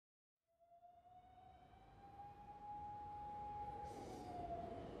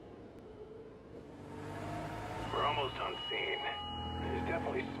scene. There's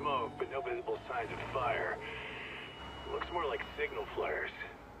definitely smoke, but no visible signs of fire. Looks more like signal flares.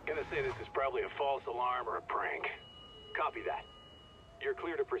 Gonna say this is probably a false alarm or a prank. Copy that. You're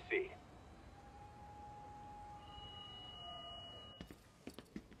clear to proceed.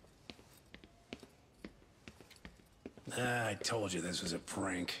 I told you this was a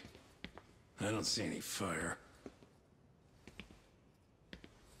prank. I don't see any fire.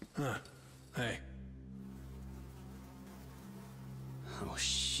 Huh. Hey. Oh,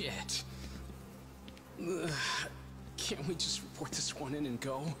 shit. Ugh. Can't we just report this one in and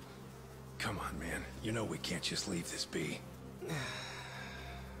go? Come on, man. You know we can't just leave this be.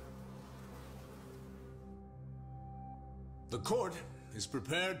 The court is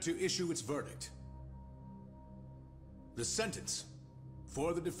prepared to issue its verdict. The sentence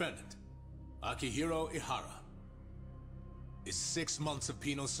for the defendant, Akihiro Ihara, is 6 months of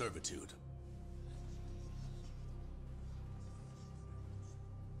penal servitude.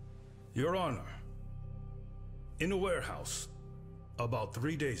 Your Honor, in a warehouse, about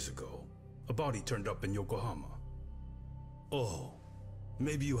 3 days ago, a body turned up in Yokohama. Oh,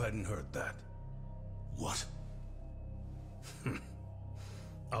 maybe you hadn't heard that. What?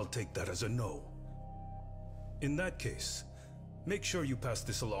 I'll take that as a no. In that case, make sure you pass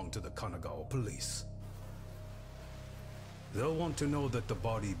this along to the Kanagawa police. They'll want to know that the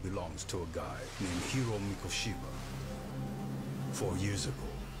body belongs to a guy named Hiro Mikoshiba. 4 years ago,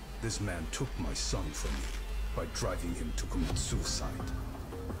 this man took my son from me by driving him to commit suicide.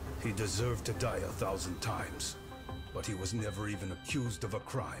 He deserved to die 1,000 times, but he was never even accused of a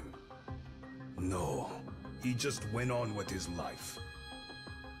crime. No, he just went on with his life.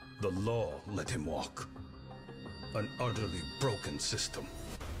 The law let him walk. An utterly broken system.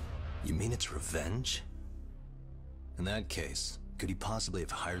 You mean it's revenge? In that case, could he possibly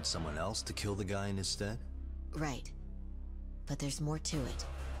have hired someone else to kill the guy in his stead? Right. But there's more to it.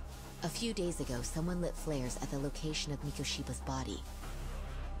 A few days ago, someone lit flares at the location of Mikoshiba's body.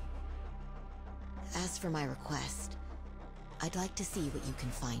 As for my request, I'd like to see what you can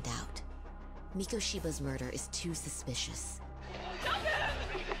find out. Mikoshiba's murder is too suspicious.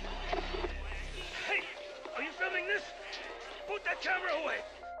 Hey! Are you filming this? Put that camera away!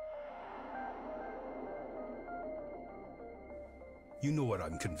 You know what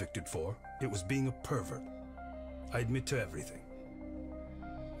I'm convicted for. It was being a pervert. I admit to everything.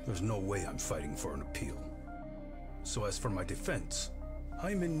 There's no way I'm fighting for an appeal. So as for my defense,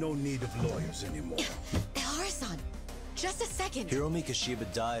 I'm in no need of lawyers anymore. Ihara-san, just a second! Hiro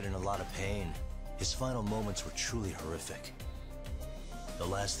Mikoshiba died in a lot of pain. His final moments were truly horrific. The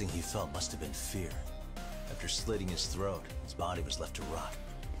last thing he felt must have been fear. After slitting his throat, his body was left to rot.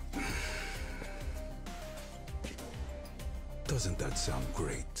 Doesn't that sound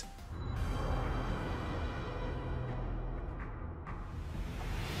great?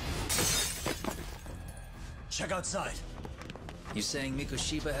 Check outside. You saying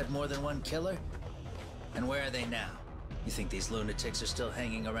Mikoshiba had more than one killer? And where are they now? You think these lunatics are still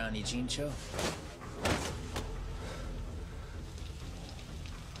hanging around Ijincho?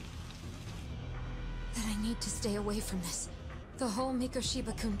 That I need to stay away from this. The whole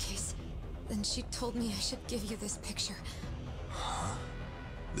Mikoshiba-kun case. Then she told me I should give you this picture. Huh?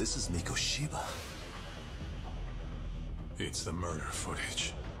 This is Mikoshiba. It's the murder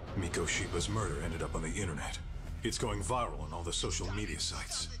footage. Mikoshiba's murder ended up on the internet. It's going viral on all the social media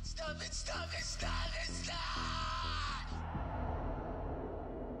sites. Stop it! Stop it! Stop it! Stop it!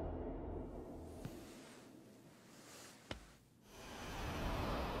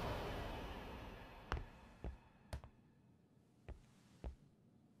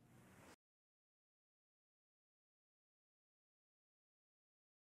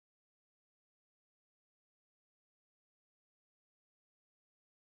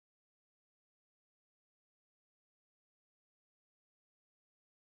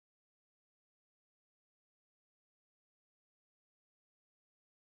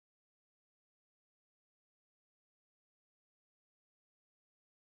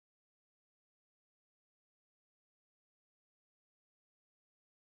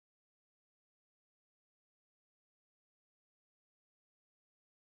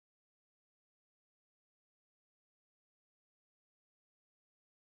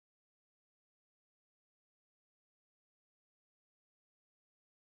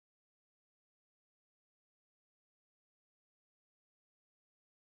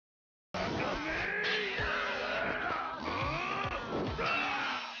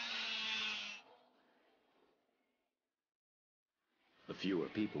 The fewer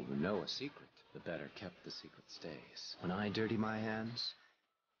people who know a secret, the better kept the secret stays. When I dirty my hands,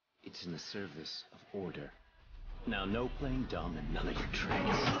 it's in the service of order. Now, no playing dumb and none of your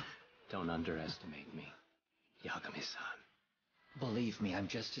tricks. Don't underestimate me, Yagami-san. Believe me, I'm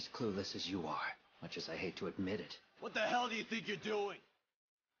just as clueless as you are, much as I hate to admit it. What the hell do you think you're doing?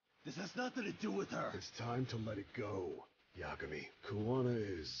 This has nothing to do with her. It's time to let it go, Yagami.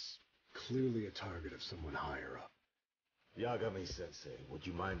 Kuwana is clearly a target of someone higher up. Yagami-sensei, would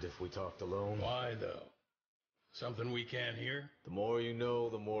you mind if we talked alone? Why, though? Something we can't hear? The more you know,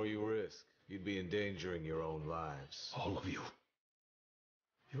 the more you risk. You'd be endangering your own lives. All of you.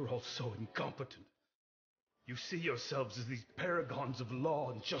 You're all so incompetent. You see yourselves as these paragons of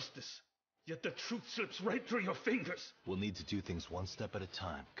law and justice. Yet the truth slips right through your fingers. We'll need to do things one step at a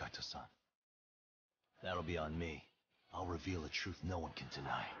time, Gato-san. That'll be on me. I'll reveal a truth no one can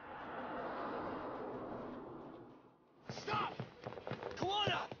deny. Stop!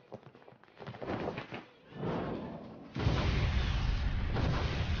 Kuwana!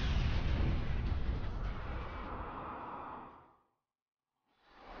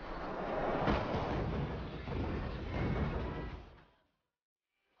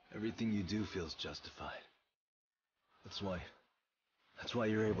 Everything you do feels justified. That's why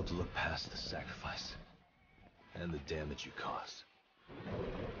you're able to look past the sacrifice and the damage you cause.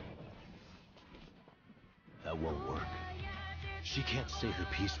 That won't work. She can't say her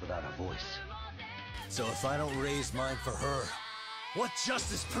piece without a voice. So if I don't raise mine for her, what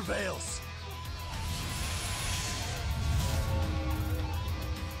justice prevails?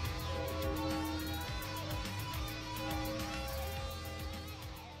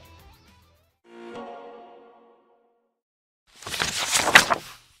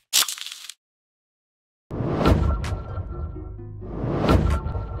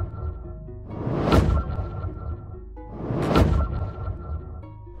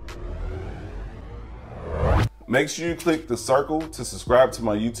 Make sure you click the circle to subscribe to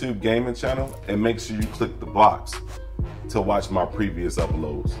my YouTube gaming channel, and make sure you click the box to watch my previous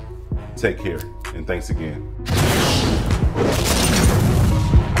uploads. Take care, and thanks again.